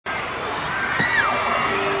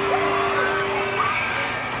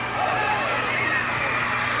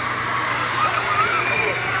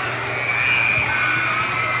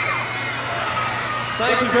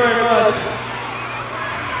Thank you very much.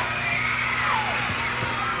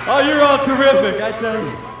 Oh, you're all terrific, I tell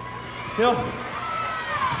you. You know,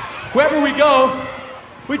 wherever we go,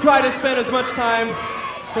 we try to spend as much time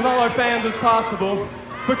with all our fans as possible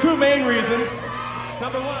for two main reasons.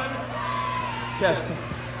 Number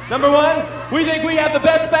one, we think we have the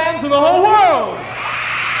best fans in the whole world.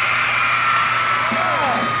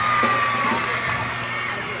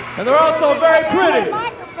 And they're also very pretty.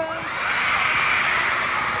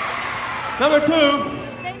 Number two,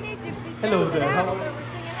 hello there. How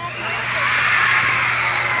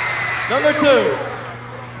Number two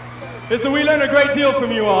is that we learn a great deal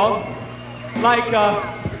from you all. Like,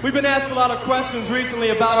 we've been asked a lot of questions recently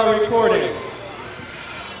about our recording.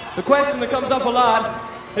 The question that comes up a lot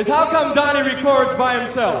is, how come Donnie records by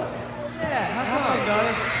himself? Yeah, how come,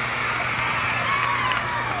 Donnie?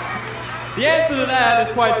 The answer to that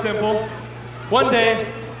is quite simple. One day,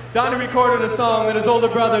 Donnie recorded a song that his older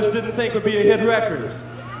brothers didn't think would be a hit record.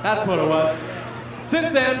 That's what it was.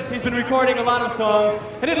 Since then, he's been recording a lot of songs,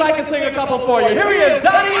 and he'd like to sing a couple for you. Here he is,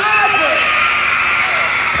 Donnie Osmonds!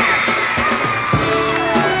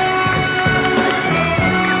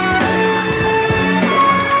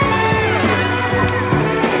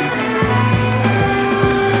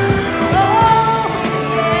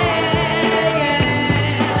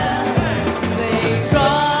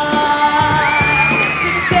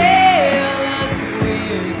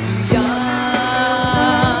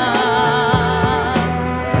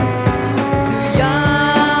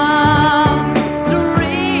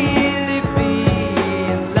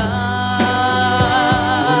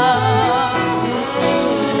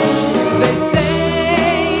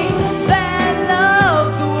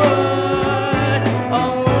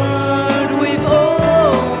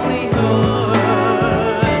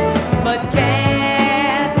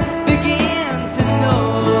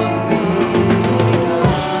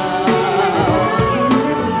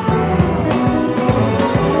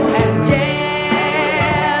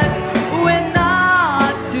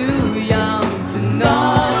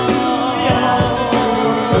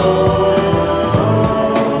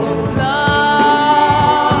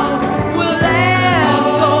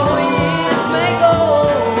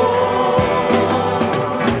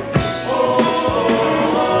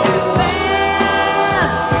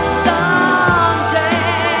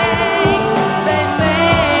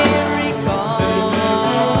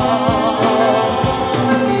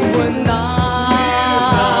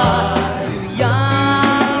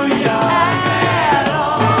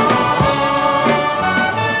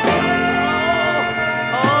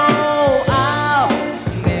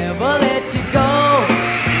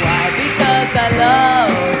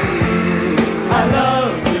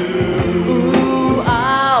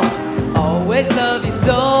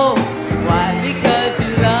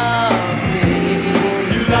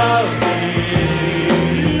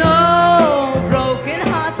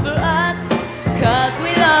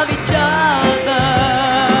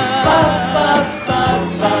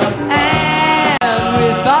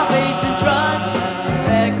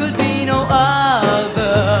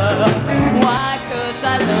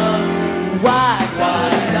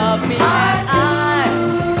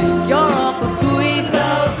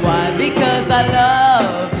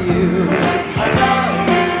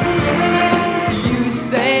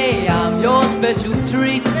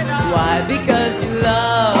 Treat. Why? Because you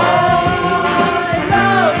love me. I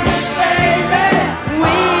love you, baby.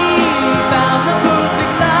 We found the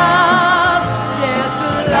perfect love. Yes,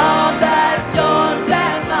 a love that's yours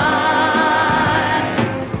and mine.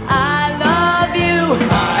 I love you,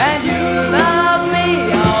 and you love me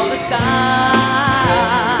all the time.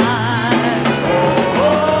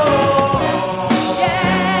 Oh,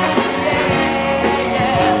 yeah, yeah,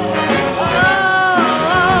 yeah. Oh,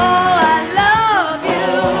 I love you.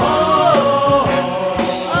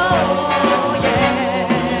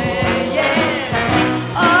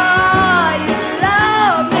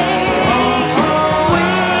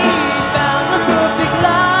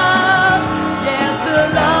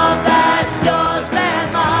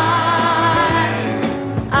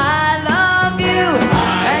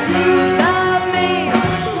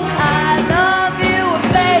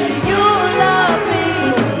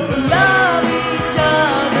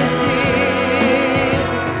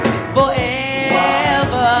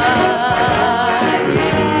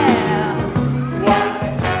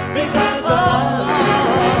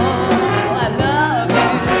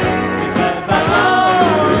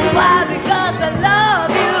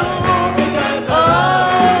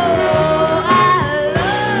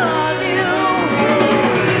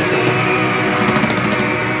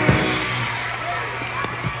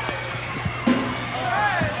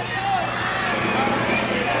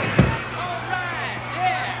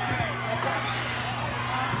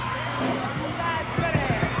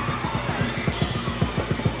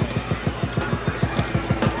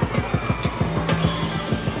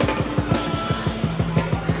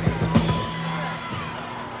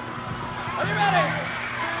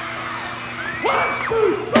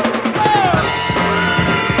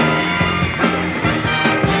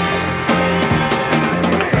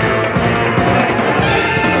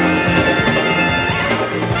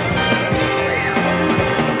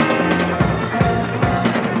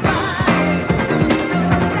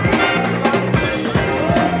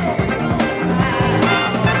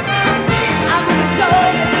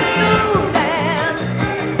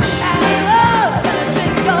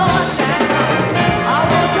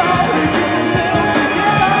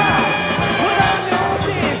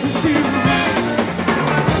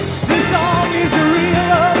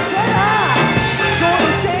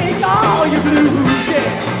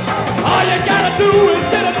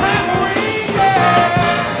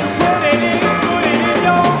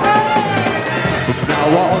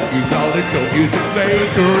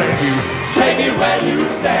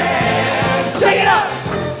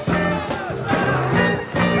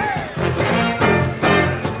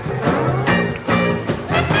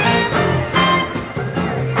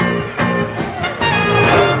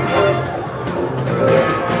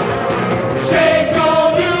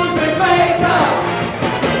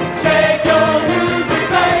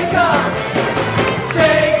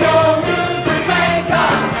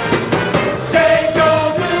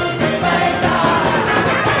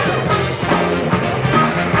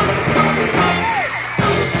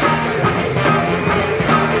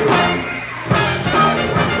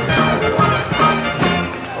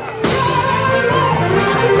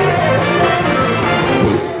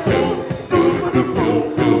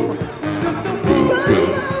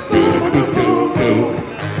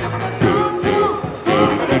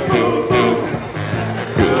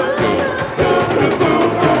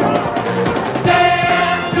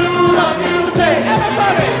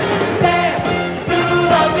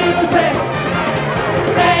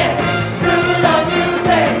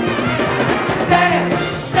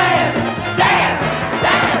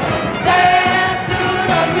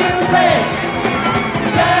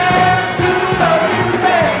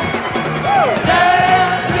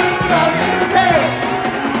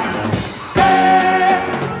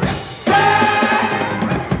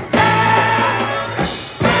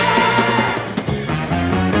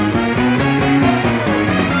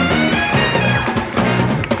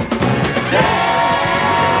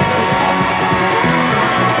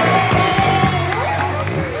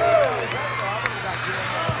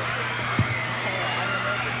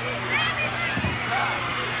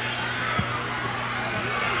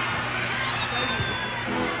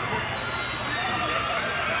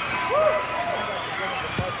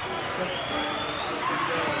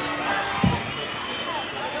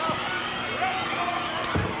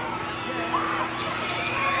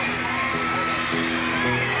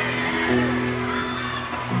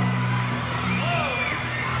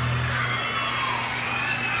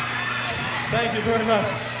 Thank you very much.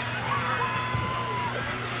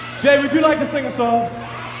 Jay, would you like to sing a song?